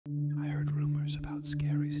rumors about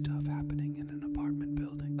scary stuff happening in an apartment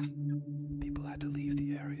building. People had to leave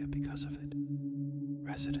the area because of it.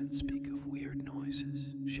 Residents speak of weird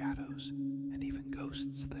noises, shadows, and even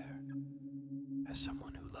ghosts there. As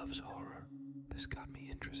someone who loves horror, this got me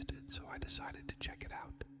interested, so I decided to check it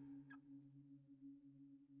out.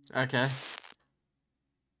 Okay.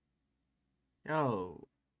 Yo.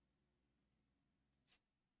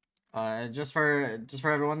 Just for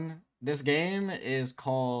everyone, this game is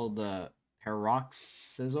called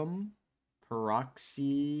Paroxysm.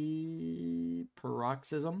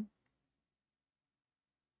 Paroxysm.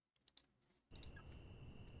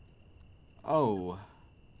 Oh.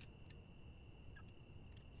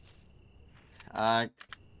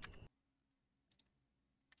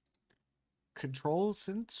 Control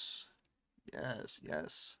sense?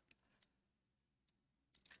 Yes.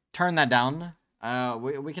 Turn that down.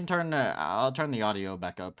 We can turn, I'll turn the audio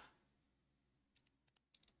back up.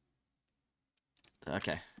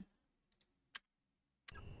 Okay.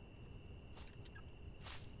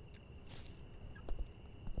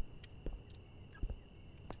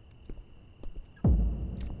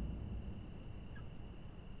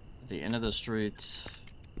 At the end of the street,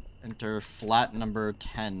 enter flat number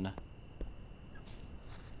 10.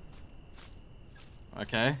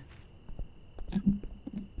 Okay.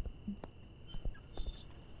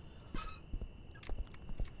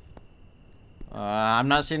 I'm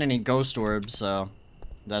not seeing any ghost orbs, so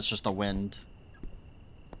that's just the wind.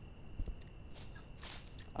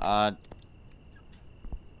 Flat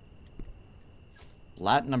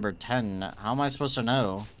number 10. How am I supposed to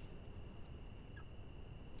know?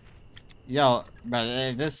 Yo,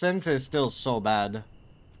 but this sense is still so bad.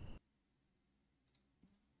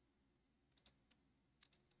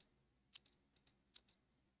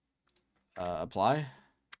 Apply?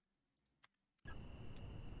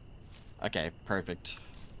 Okay, perfect.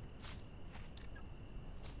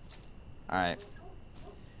 Alright.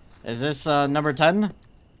 Is this, number 10?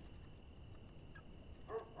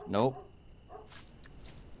 Nope.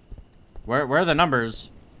 Where are the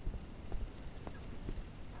numbers?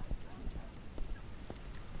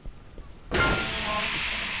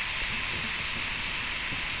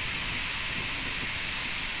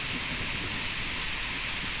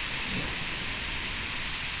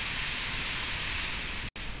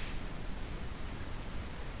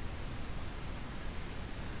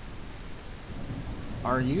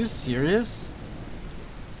 Are you serious?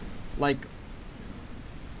 Like...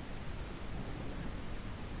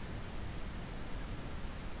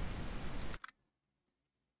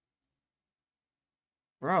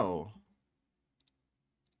 Bro.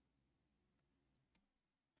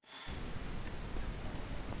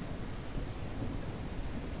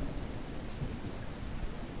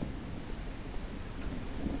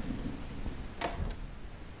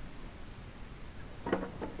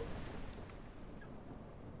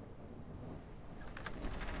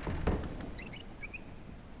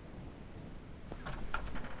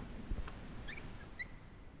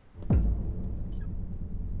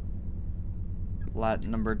 Flat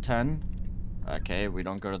number 10. Okay, we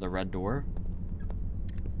don't go to the red door.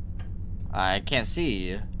 I can't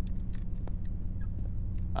see.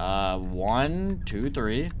 1, 2,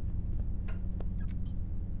 3.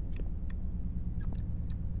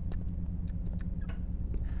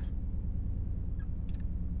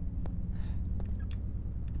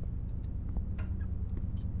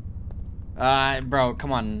 Bro,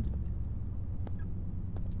 come on.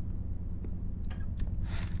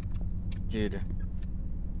 Dude.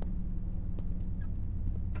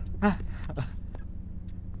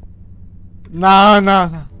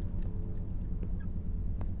 No.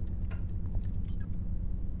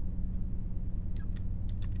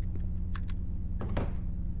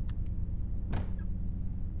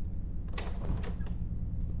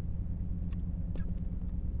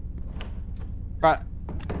 But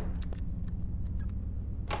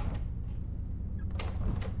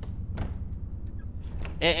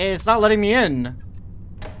it's not letting me in.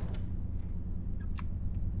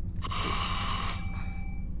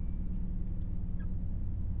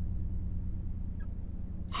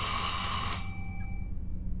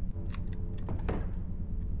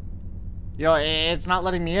 Yo, it's not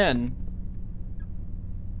letting me in.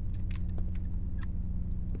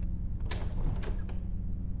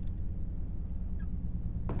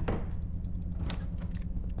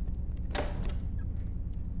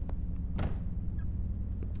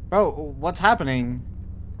 Bro, what's happening?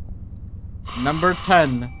 Number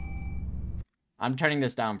 10. I'm turning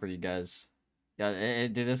this down for you guys. Yeah,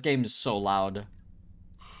 dude, this game is so loud.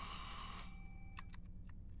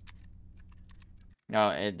 No,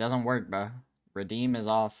 it doesn't work, bro. Redeem is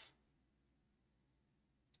off.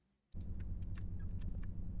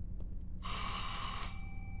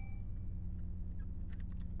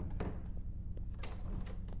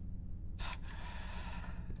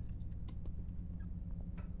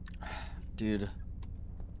 dude.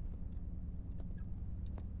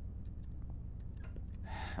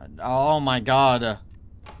 Oh my god.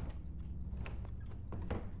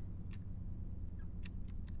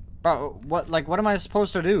 Bro, what am I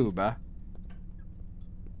supposed to do, bruh?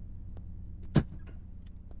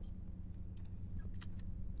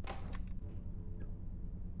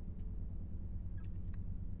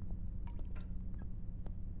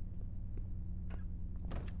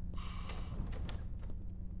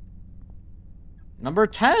 Number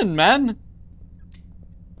 10, man!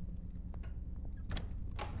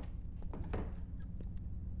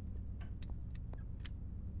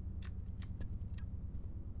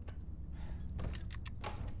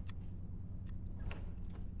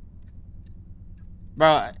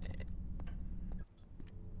 Bro.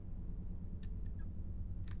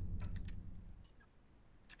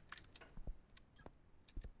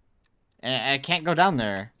 I can't go down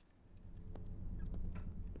there.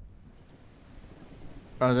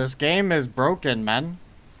 Bro, this game is broken, man.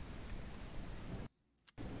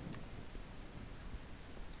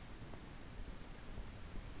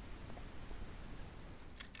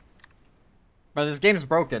 Bro, this game's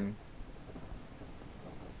broken.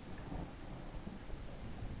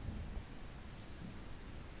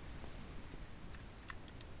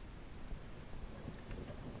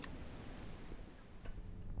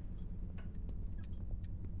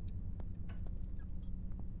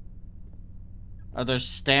 Oh, there's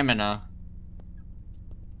stamina.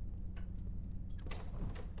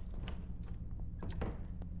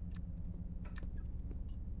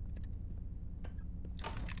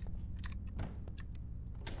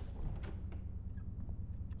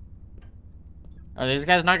 Are these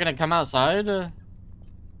guys not gonna come outside?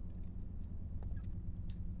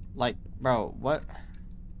 Like, bro, what?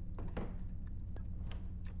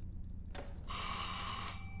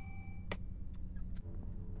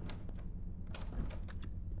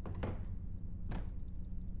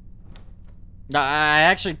 I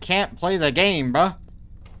actually can't play the game, bruh.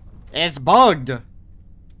 It's bugged.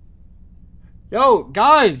 Yo,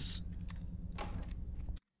 guys!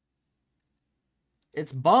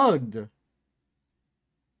 It's bugged.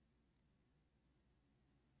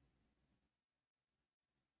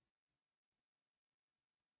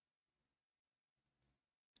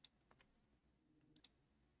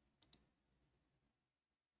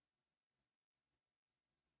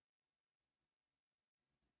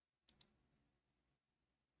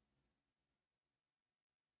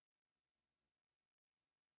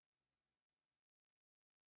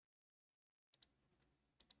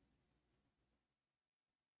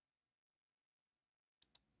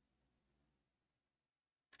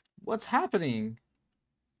 What's happening?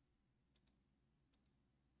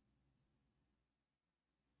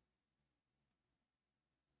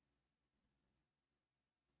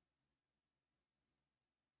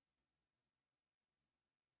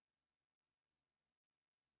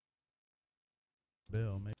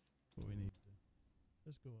 Bill, maybe what we need to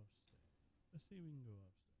let's go upstairs. Let's see if we can go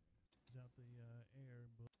upstairs.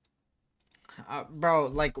 Out the air. Bro,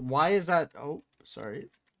 like, why is that? Oh, sorry.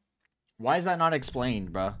 Why is that not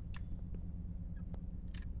explained, bro?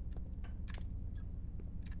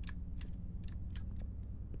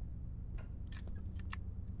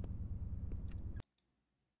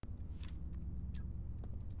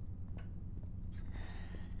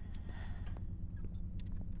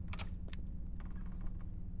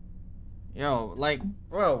 Yo, like,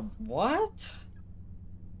 bro, what?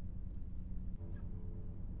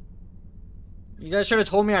 You guys should have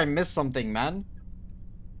told me I missed something, man.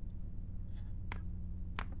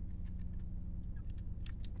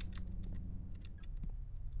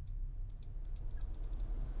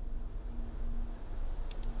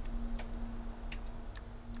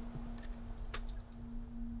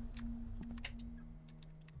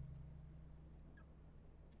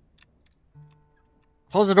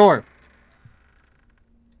 Close the door.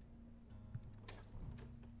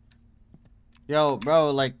 Yo,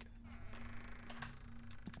 bro, like...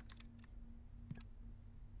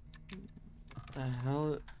 What the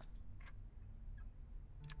hell?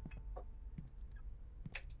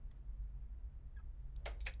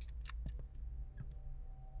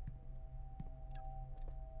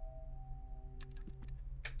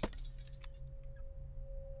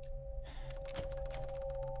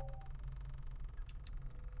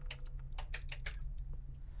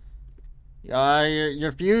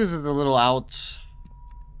 Your fuse is a little out.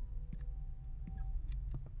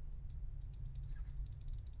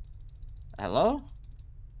 Hello?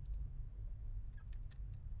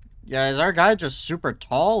 Yeah, is our guy just super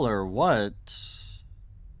tall or what?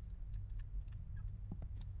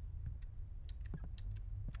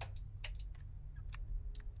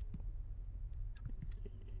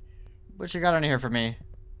 What you got on here for me?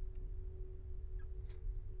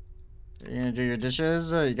 You gonna do your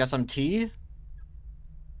dishes? You got some tea?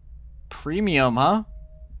 Premium, huh?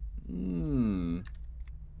 Hmm.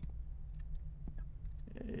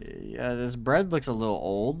 Yeah, this bread looks a little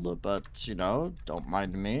old, but, you know, don't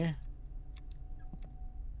mind me.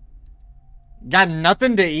 Got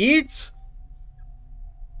nothing to eat?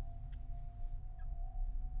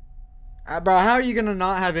 Bro, how are you gonna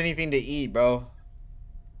not have anything to eat, bro?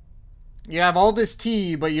 You have all this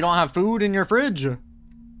tea, but you don't have food in your fridge. Alright,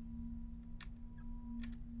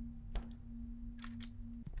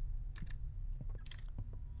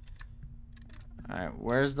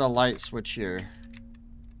 where's the light switch here?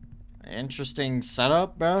 Interesting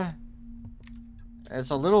setup, bro.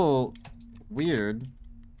 It's a little weird.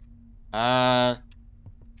 It's a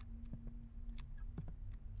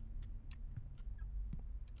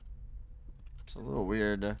little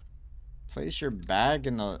weird. Place your bag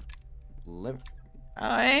in the live.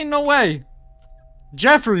 Ain't no way.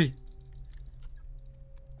 Jeffrey.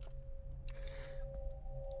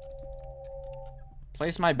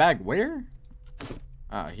 Place my bag where?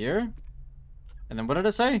 Here. And then what did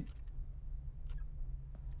it say?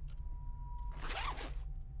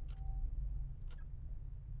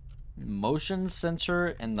 Motion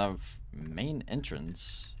sensor in the main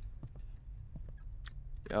entrance.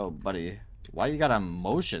 Yo, buddy. Why you got a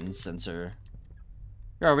motion sensor?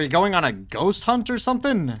 Yo, are we going on a ghost hunt or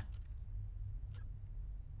something?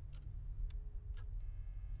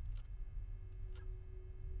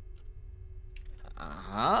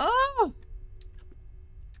 Huh?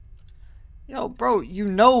 Yo, bro, you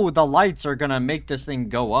know the lights are gonna make this thing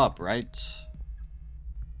go up, right?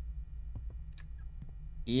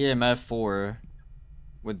 EMF 4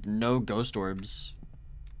 with no ghost orbs.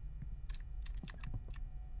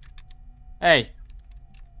 Hey.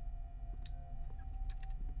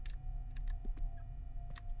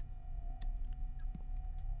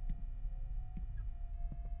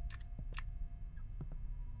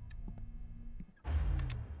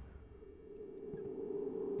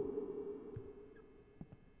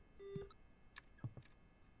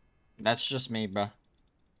 That's just me, bro.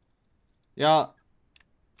 Yeah.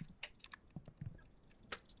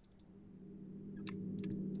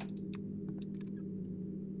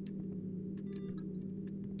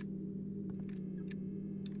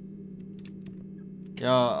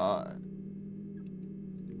 Yeah,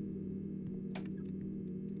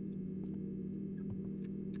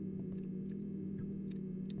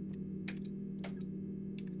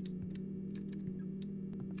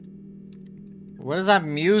 what is that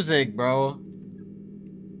music, bro?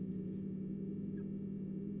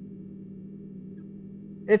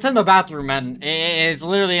 It's in the bathroom, man. It's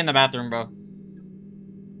literally in the bathroom, bro.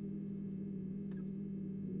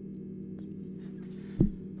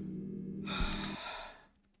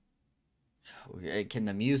 Okay, can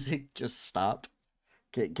the music just stop?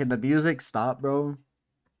 Can the music stop, bro?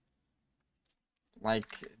 Like,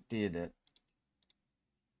 dude,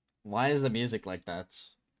 why is the music like that?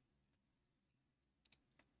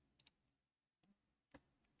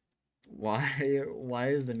 Why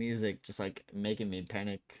is the music just like making me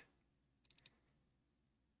panic?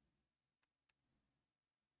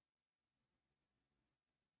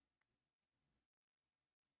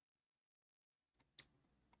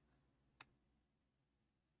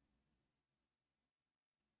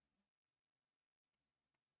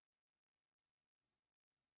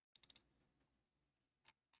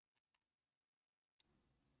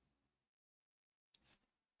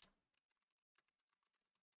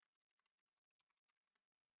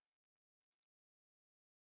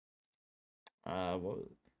 What?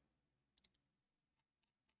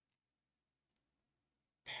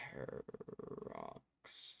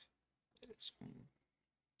 Paroxysm.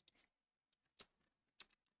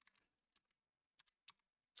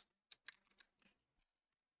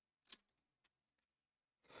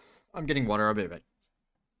 I'm getting water. I'll be right back.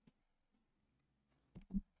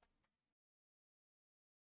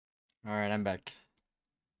 Alright, I'm back.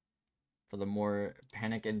 For the more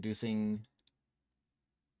panic-inducing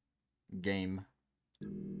game.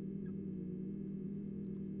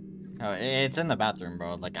 Oh, it's in the bathroom,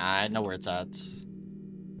 bro. Like, I know where it's at.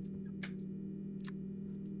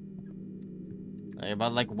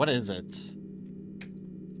 But, like, what is it?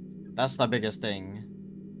 That's the biggest thing.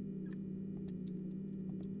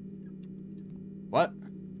 What?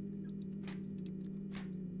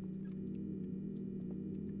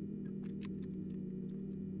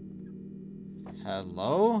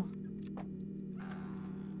 Hello?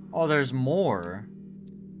 Oh, there's more.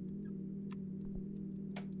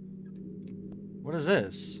 What is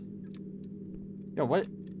this? Yo, what?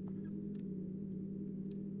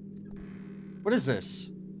 What is this?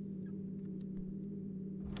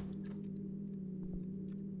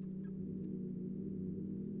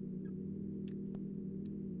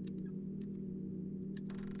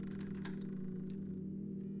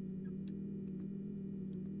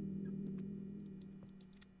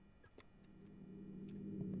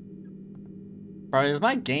 Bro, is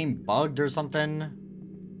my game bugged or something?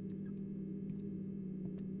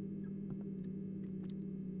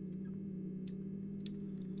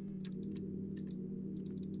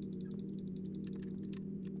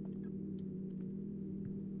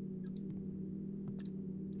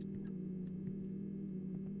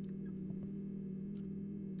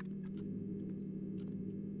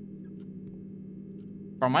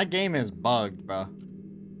 Bro, my game is bugged, bro.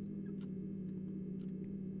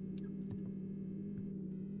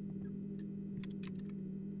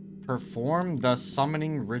 Perform the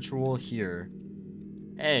summoning ritual here.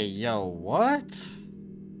 Hey, yo, what?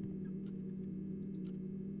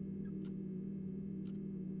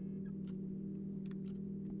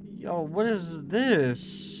 Yo, what is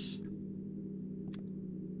this?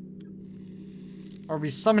 Are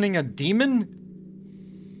we summoning a demon?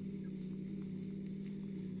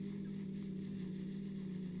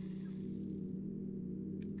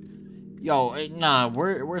 Yo, nah,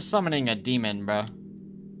 we're summoning a demon, bro.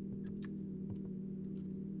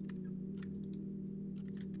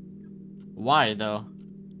 Why though?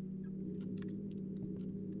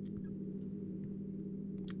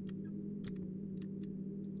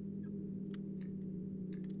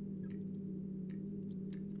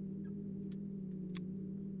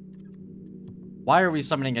 Why are we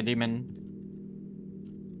summoning a demon?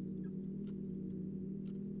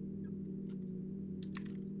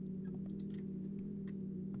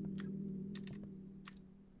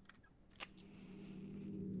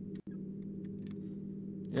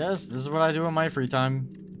 Yes, this is what I do in my free time.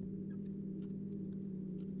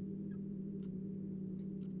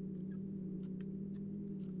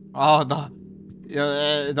 Oh,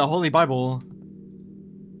 the Holy Bible.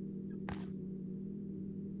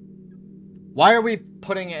 Why are we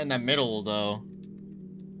putting it in the middle, though?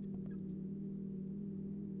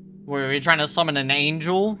 Were we trying to summon an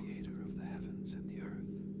angel? Creator of the heavens and the earth,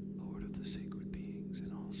 Lord of the sacred beings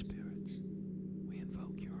and all spirits, we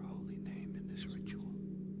invoke your holy name in this ritual.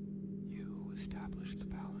 You who establish the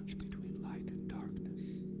balance between light and darkness.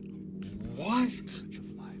 What? Spirits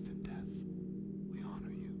of life and death, we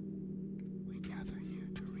honor you. We gather here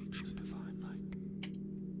to reach your divine light.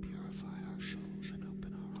 Purify our souls and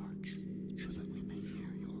open our hearts so that we may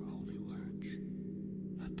hear your holy words.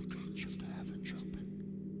 Let the gates of the heavens open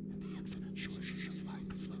and the infinite sources of light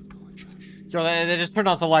flow towards us. Yo, they just turned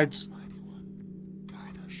off the lights. Mighty One,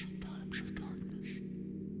 guide us in times of darkness.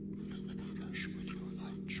 Illuminate us with your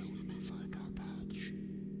light so we may find our paths.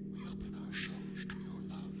 We open our souls to your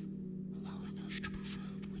love, allowing us to be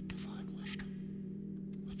filled with divine wisdom.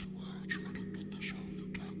 With the words written in this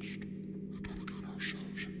holy text, we dedicate our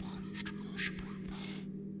souls and bodies to your supreme power.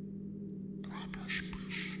 Grant us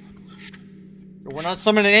peace and wisdom We're not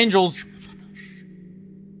summoning angels. within us.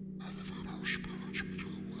 Elevate our spirits with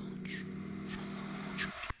your words. Fill our hearts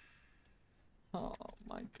with Oh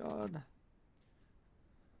my god.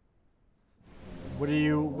 What are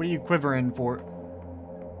you quivering for?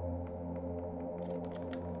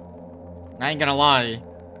 I ain't gonna lie.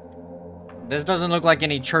 This doesn't look like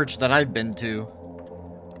any church that I've been to.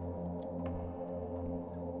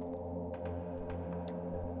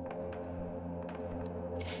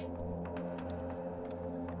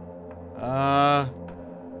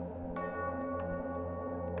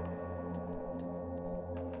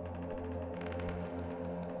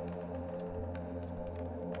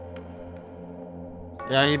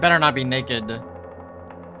 Yeah, he better not be naked.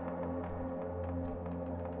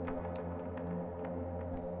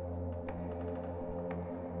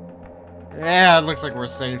 Yeah, it looks like we're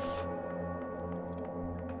safe.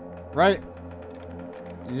 Right?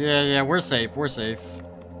 Yeah, we're safe. We're safe.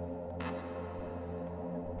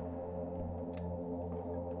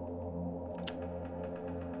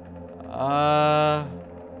 Uh...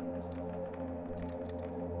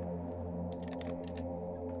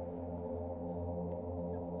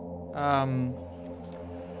 Um...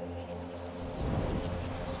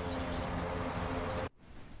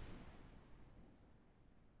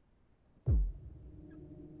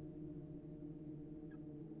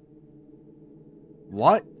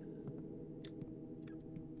 What?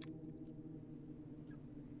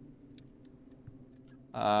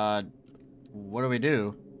 What do we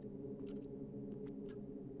do?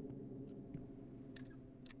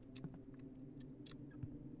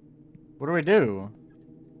 What do we do?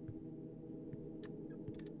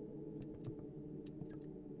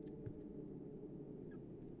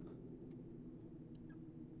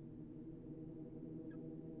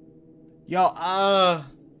 Yo,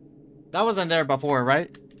 that wasn't there before,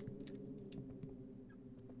 right?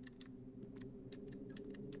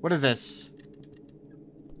 What is this?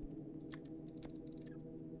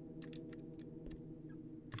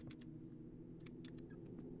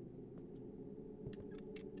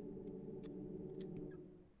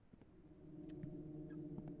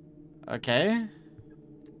 Okay.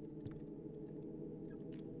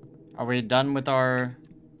 Are we done with our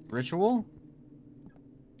ritual?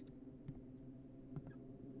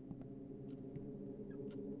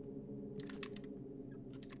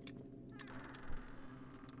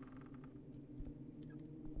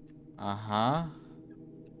 Uh-huh.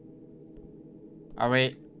 Are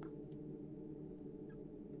we...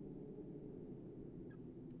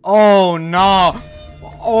 Oh, no.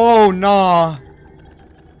 Oh, no.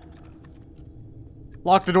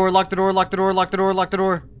 Lock the door, lock the door, lock the door, lock the door, lock the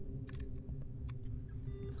door.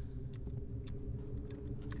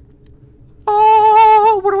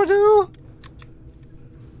 Oh, what do I do?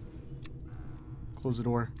 Close the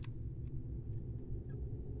door.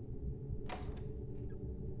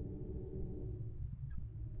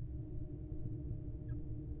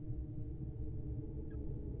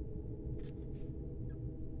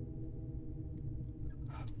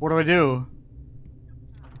 What do I do?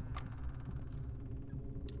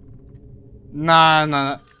 Nah,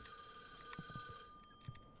 nah.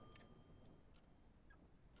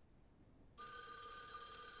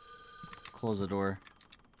 Close the door.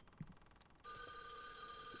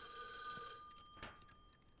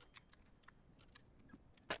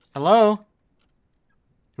 Hello?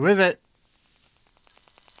 Who is it?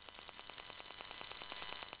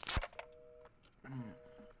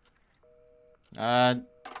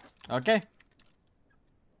 Okay.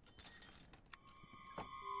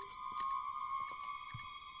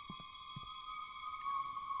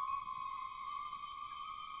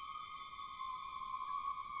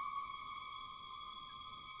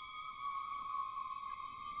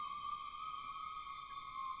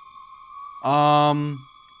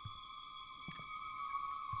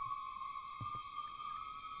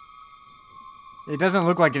 It doesn't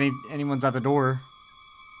look like anyone's at the door.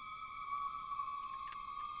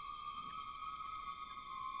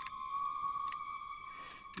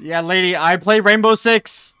 Yeah, lady, I play Rainbow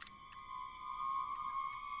Six.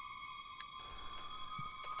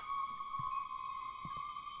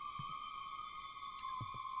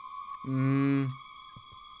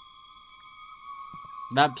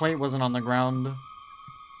 That plate wasn't on the ground.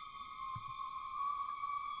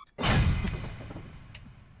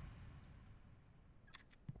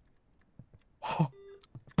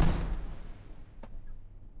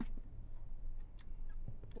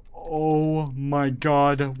 Oh my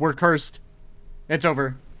god, we're cursed. It's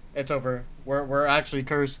over. It's over. We're actually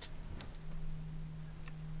cursed.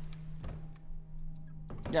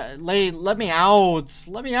 Yeah, lady, let me out.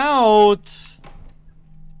 Let me out.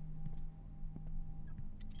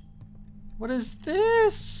 What is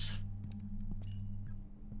this?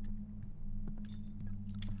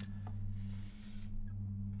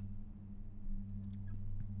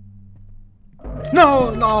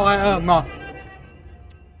 No, no, I am not.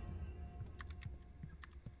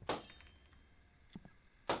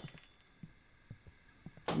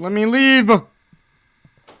 Let me leave. Let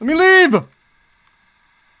me leave.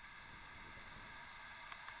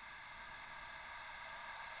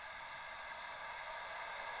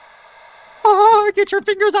 Ah, get your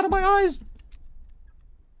fingers out of my eyes.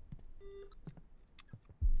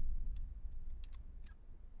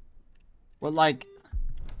 What, like...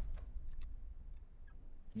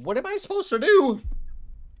 What am I supposed to do?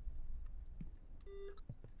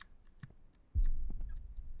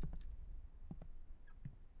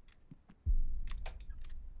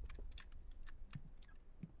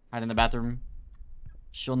 Hide in the bathroom.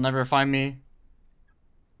 She'll never find me.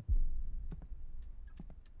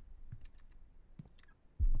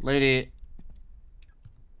 Lady.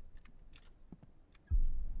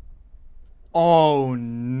 Oh,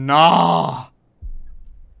 nah.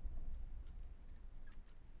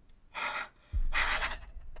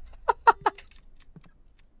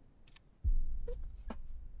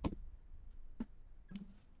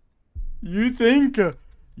 You think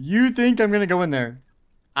I'm gonna go in there?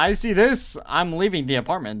 I see this, I'm leaving the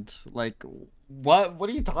apartment. Like, what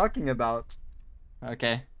are you talking about?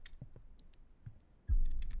 Okay.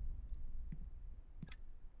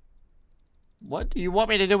 What do you want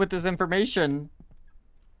me to do with this information?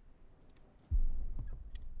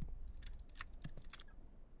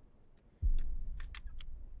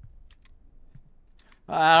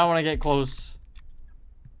 I don't want to get close.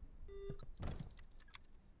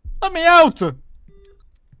 Let me out!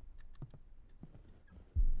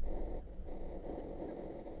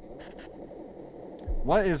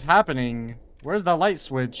 What is happening? Where's the light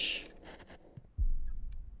switch?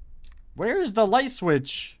 Where's the light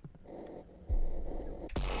switch?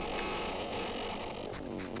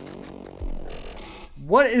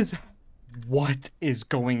 What is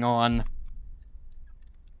going on?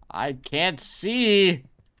 I can't see.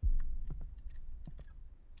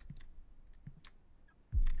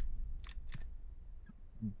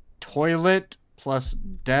 Toilet plus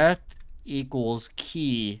death equals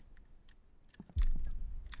key.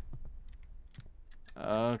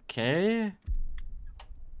 Okay.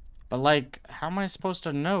 But like, how am I supposed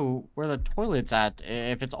to know where the toilet's at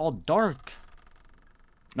if it's all dark?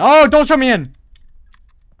 No, don't show me in!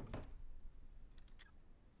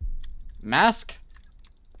 Mask.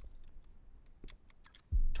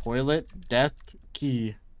 Toilet, death,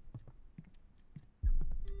 key.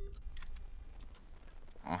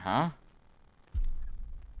 Uh-huh.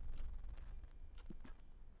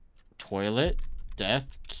 Toilet,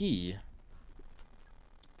 death, key.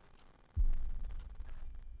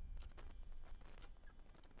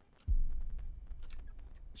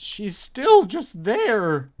 She's still just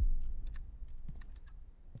there.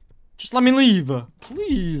 Just let me leave.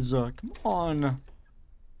 Please. Come on.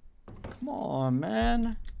 Come on,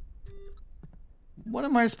 man. What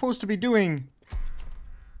am I supposed to be doing?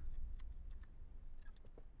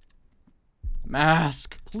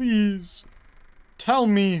 Mask, please. Tell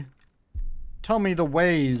me. Tell me the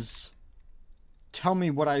ways. Tell me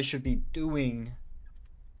what I should be doing.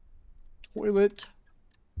 Toilet.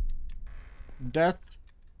 Death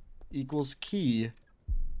equals key.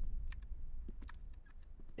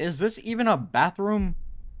 Is this even a bathroom?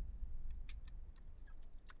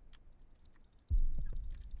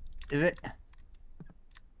 Is it?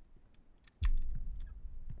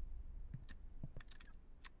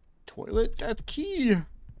 Toilet, death, key.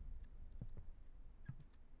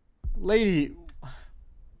 Lady,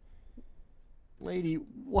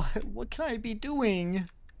 what can I be doing?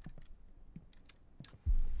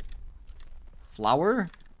 Flower?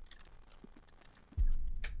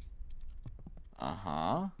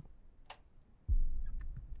 Uh-huh.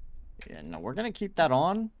 Yeah, no, we're gonna keep that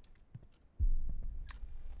on.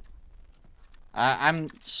 I'm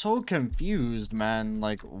so confused, man.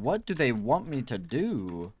 Like, what do they want me to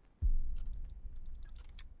do?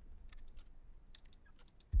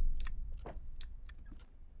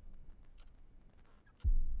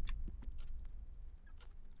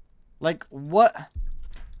 Like, what?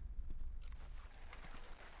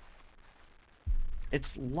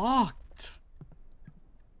 It's locked.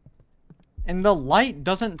 And the light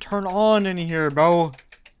doesn't turn on in here, bro.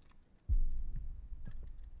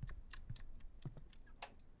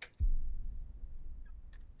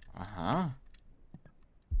 Uh-huh.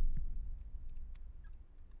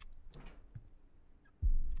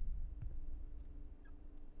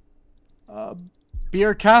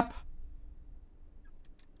 Beer cap?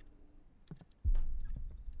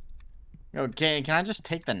 Okay, can I just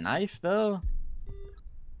take the knife, though?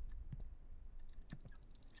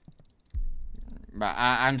 But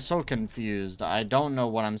I'm so confused. I don't know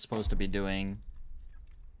what I'm supposed to be doing.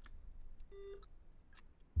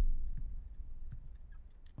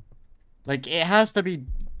 Like, it has to be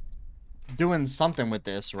doing something with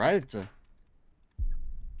this, right?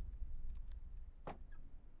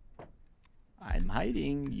 I'm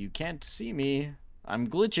hiding. You can't see me. I'm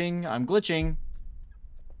glitching. I'm glitching.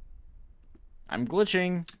 I'm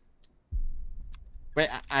glitching. Wait,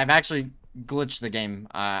 I've actually glitched the game.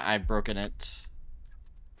 I've broken it.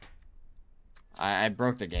 I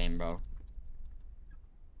broke the game, bro.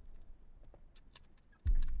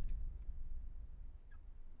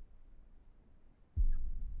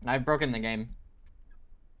 I've broken the game.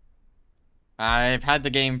 I've had the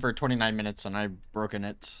game for 29 minutes and I've broken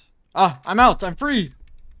it. Ah, I'm out. I'm free.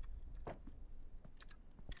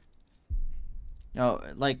 No,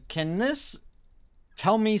 like, can this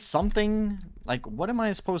tell me something? Like, what am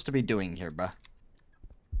I supposed to be doing here, bruh?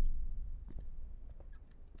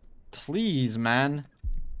 Please, man.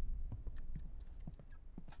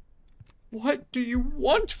 What do you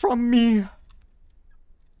want from me?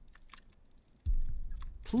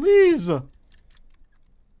 Please.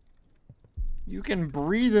 You can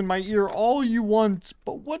breathe in my ear all you want,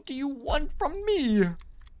 but what do you want from me?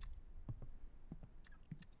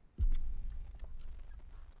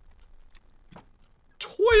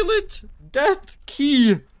 Toilet, death,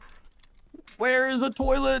 key. Where is a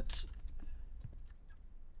toilet?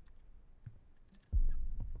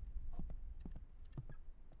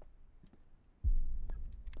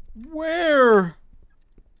 Where?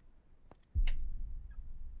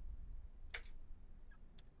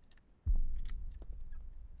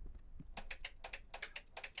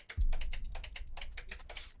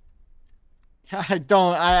 I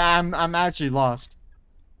don't. I'm actually lost.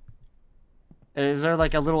 Is there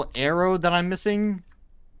like a little arrow that I'm missing?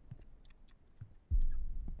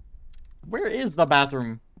 Where is the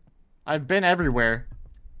bathroom? I've been everywhere.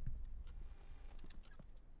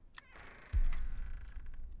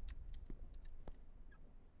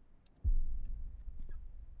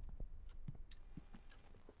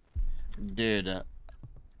 Dude,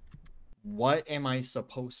 what am I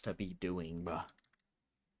supposed to be doing?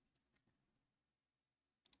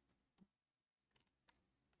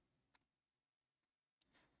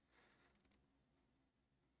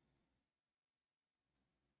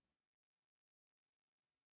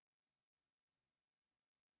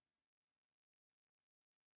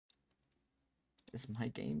 Is my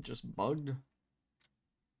game just bugged?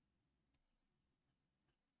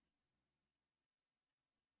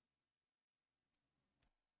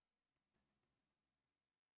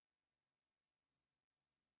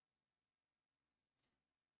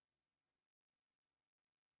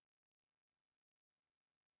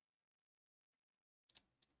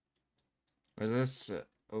 Is this?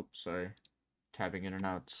 Oh, sorry. Tapping in and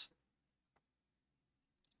out.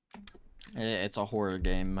 It's a horror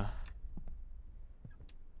game.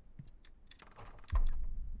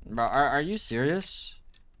 Bro, are you serious?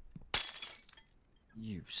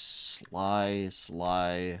 You sly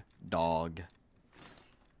dog.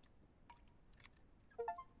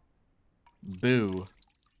 Boo.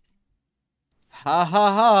 Ha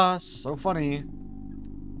ha ha, so funny.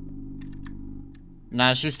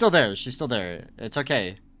 Nah, she's still there. She's still there. It's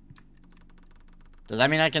okay. Does that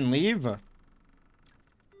mean I can leave?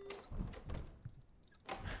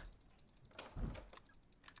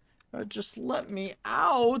 Just let me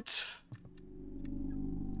out.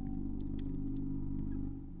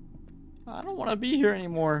 I don't want to be here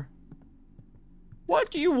anymore. What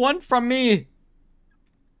do you want from me?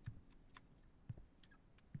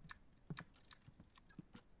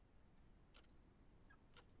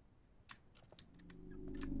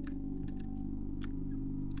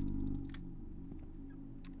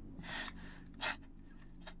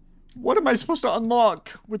 What am I supposed to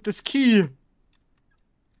unlock with this key?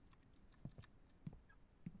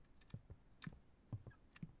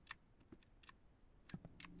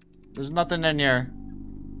 There's nothing in here.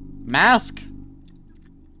 Mask?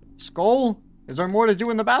 Skull? Is there more to do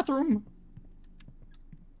in the bathroom?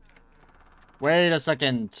 Wait a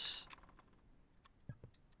second.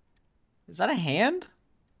 Is that a hand?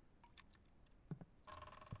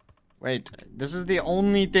 Wait, this is the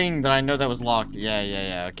only thing that I know that was locked.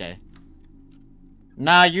 Yeah, okay.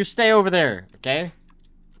 Nah, you stay over there, okay?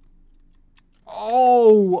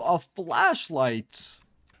 Oh, a flashlight.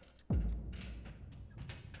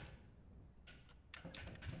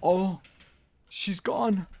 Oh, she's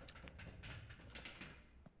gone.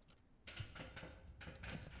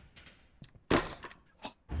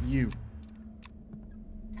 You.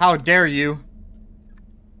 How dare you?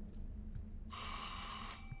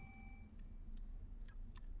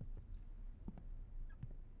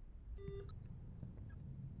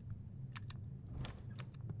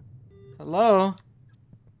 Hello?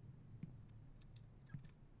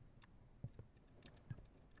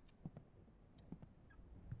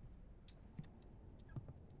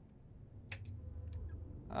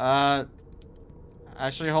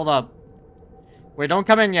 Actually, hold up. Wait, don't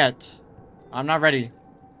come in yet. I'm not ready.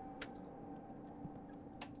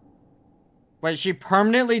 Wait, she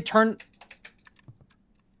permanently turned...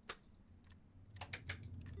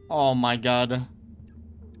 Oh my god.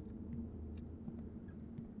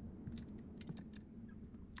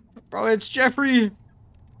 Bro, it's Jeffrey!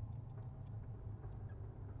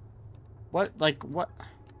 What? Like, what?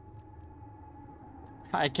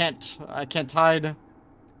 I can't hide.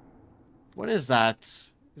 What is that?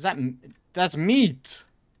 Is that... That's meat!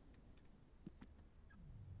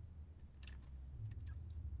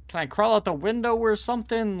 Can I crawl out the window or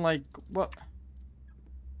something? Like, what?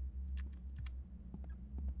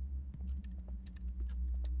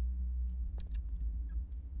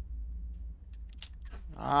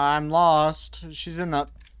 I'm lost. She's in the...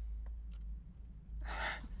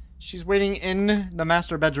 She's waiting in the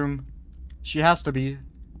master bedroom. She has to be.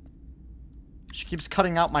 She keeps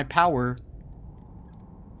cutting out my power.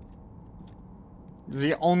 This is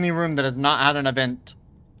the only room that has not had an event.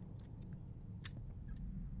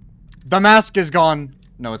 The mask is gone.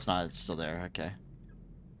 No, it's not. It's still there. Okay.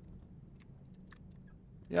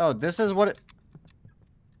 Yo, this is what it...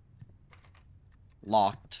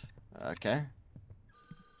 Locked. Okay.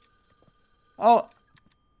 Oh.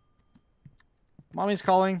 Mommy's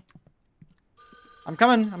calling. I'm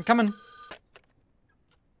coming. I'm coming.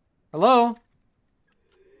 Hello?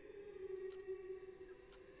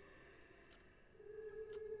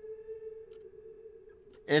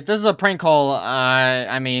 If this is a prank call,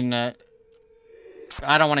 I mean, I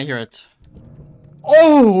don't want to hear it.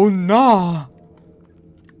 Oh, nah.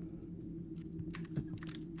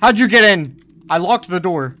 How'd you get in? I locked the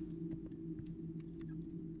door.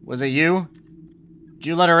 Was it you? Did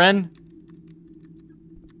you let her in?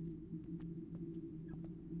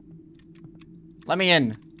 Let me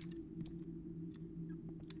in.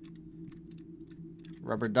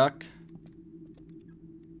 Rubber duck.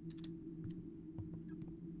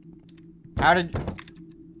 How did...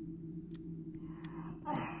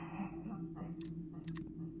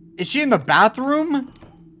 Is she in the bathroom?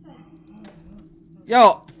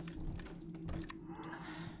 Yo.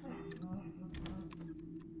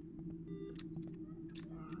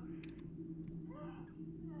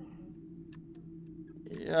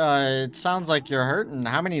 Yeah, it sounds like you're hurting.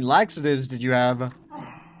 How many laxatives did you have?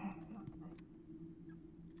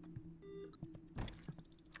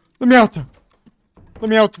 Let me out. Let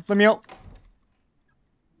me out. Let me out.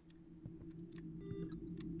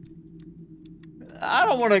 I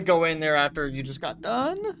don't want to go in there after you just got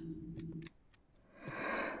done.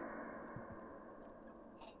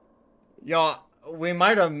 Yo, we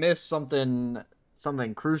might have missed something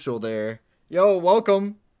crucial there. Yo,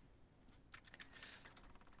 welcome.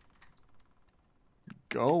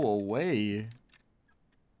 Go away.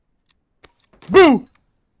 Boo!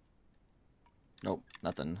 Nope,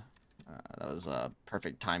 nothing. That was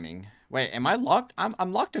perfect timing. Wait, am I locked?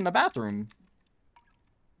 I'm locked in the bathroom.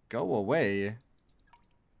 Go away.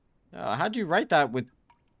 How'd you write that with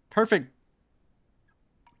perfect...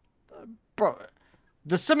 bro,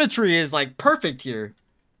 the symmetry is like perfect here.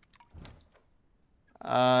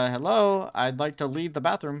 Hello? I'd like to leave the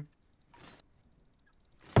bathroom.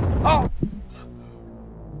 Oh!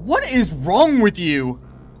 What is wrong with you?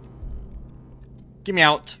 Get me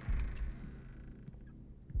out.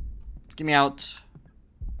 Get me out.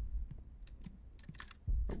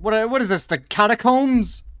 What is this? The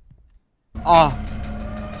catacombs?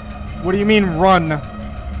 What do you mean run?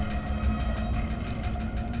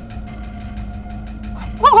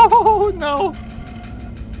 Oh no.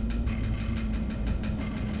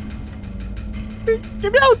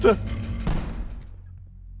 Get me out.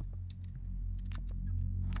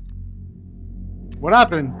 What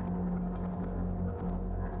happened?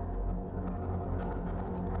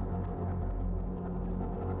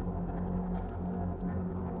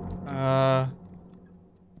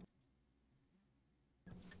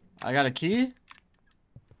 I got a key?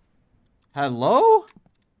 Hello?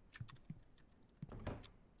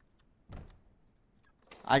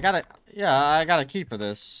 I got a key for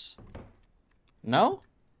this. No?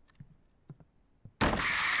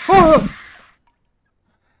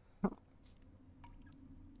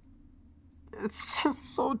 It's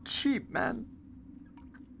just so cheap, man.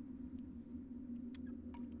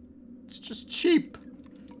 It's just cheap.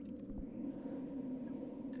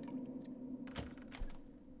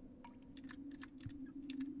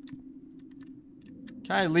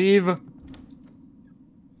 Can I leave?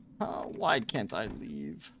 Why can't I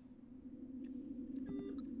leave?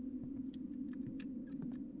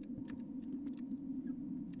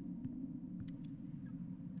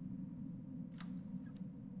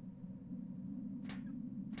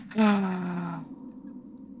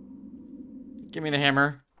 Give me the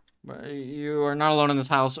hammer. You are not alone in this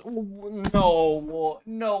house. No,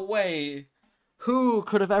 no way. Who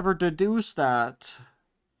could have ever deduced that?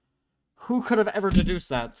 Who could have ever deduced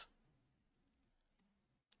that?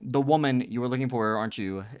 The woman you were looking for, aren't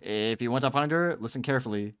you? If you want to find her, listen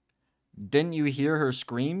carefully. Didn't you hear her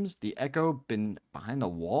screams? The echo been behind the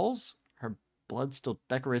walls? Her blood still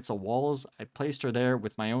decorates the walls. I placed her there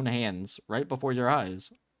with my own hands, right before your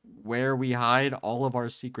eyes, where we hide all of our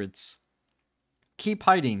secrets. Keep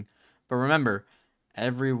hiding, but remember,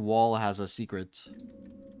 every wall has a secret.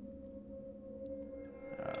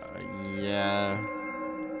 Yeah.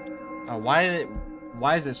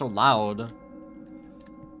 Why is it so loud?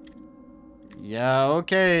 Yeah,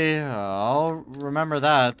 okay. I'll remember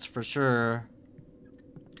that for sure.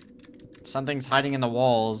 Something's hiding in the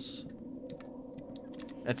walls.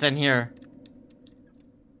 It's in here.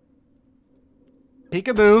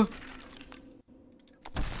 Peekaboo.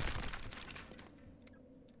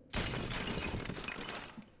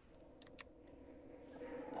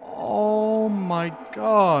 Oh my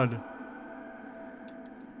god.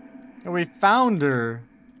 We found her.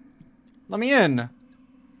 Let me in.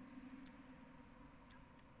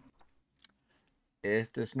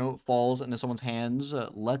 If this note falls into someone's hands,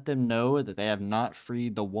 let them know that they have not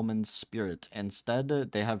freed the woman's spirit.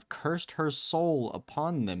 Instead, they have cursed her soul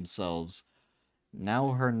upon themselves.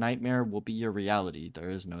 Now her nightmare will be your reality. There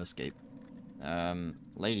is no escape.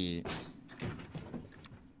 Lady.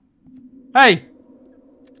 Hey!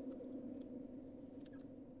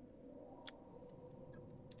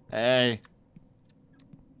 Hey.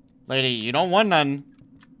 Lady, you don't want none.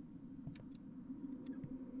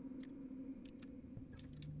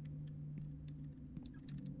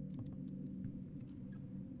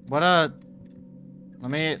 What let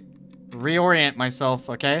me reorient myself,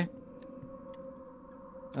 okay?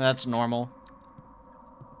 That's normal.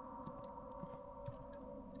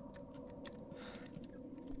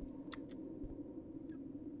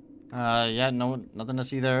 Yeah, nothing to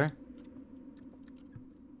see there.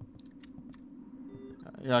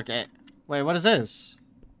 Yeah, okay. Wait, what is this?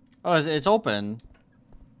 Oh, it's open.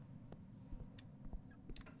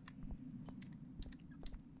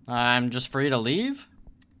 I'm just free to leave?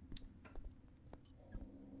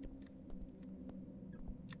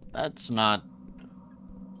 That's not...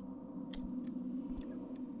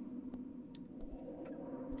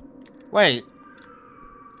 Wait.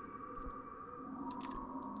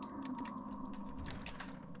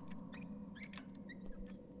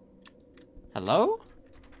 Hello?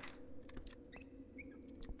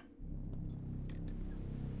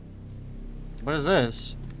 What is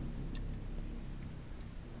this?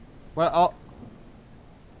 What? Oh.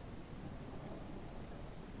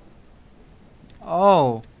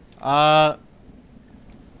 Oh.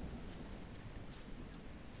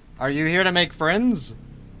 Are you here to make friends?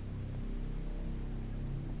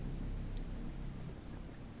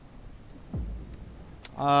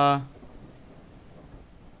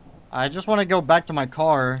 I just want to go back to my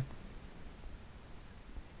car.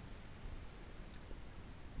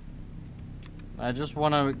 I just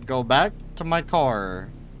want to go back to my car.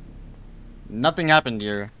 Nothing happened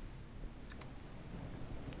here.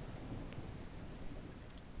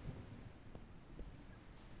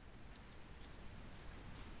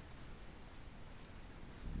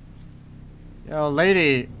 Yo,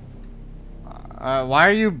 lady. Why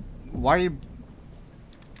are you... Why are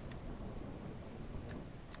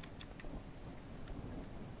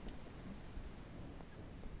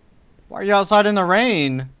you outside in the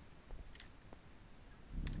rain?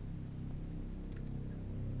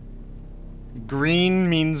 Green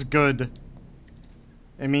means good.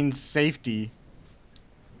 It means safety.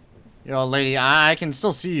 Yo, lady, I can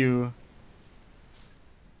still see you.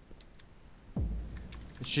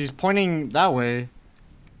 She's pointing that way.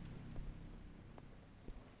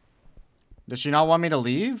 Does she not want me to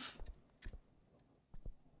leave?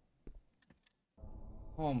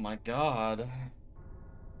 Oh my god.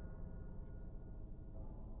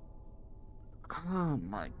 Oh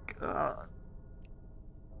my god.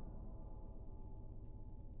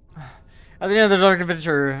 At the end of the dark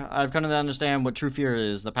adventure, I've come to understand what true fear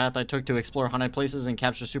is. The path I took to explore haunted places and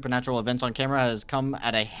capture supernatural events on camera has come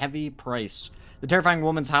at a heavy price. The terrifying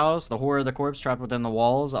woman's house, the horror of the corpse trapped within the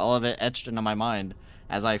walls, all of it etched into my mind.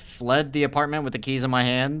 As I fled the apartment with the keys in my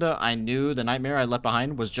hand, I knew the nightmare I left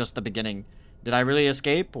behind was just the beginning. Did I really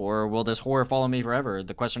escape, or will this horror follow me forever?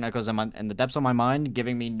 The question echoes in the depths of my mind,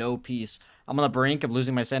 giving me no peace. I'm on the brink of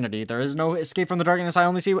losing my sanity. There is no escape from the darkness. I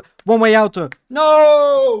only see one way out to...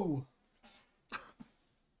 No!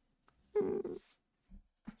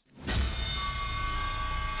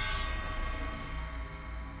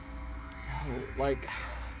 Like...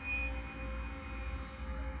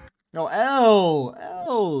 No, L!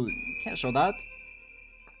 You can't show that.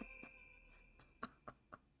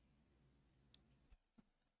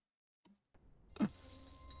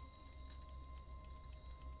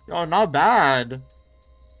 Yo, not bad.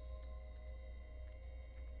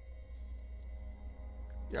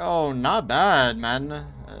 Yo, not bad, man.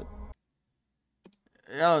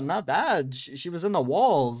 Yo, not bad. She was in the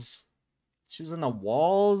walls. She was in the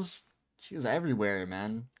walls. She was everywhere,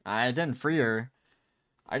 man. I didn't free her.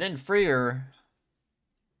 I didn't free her.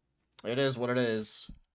 It is what it is.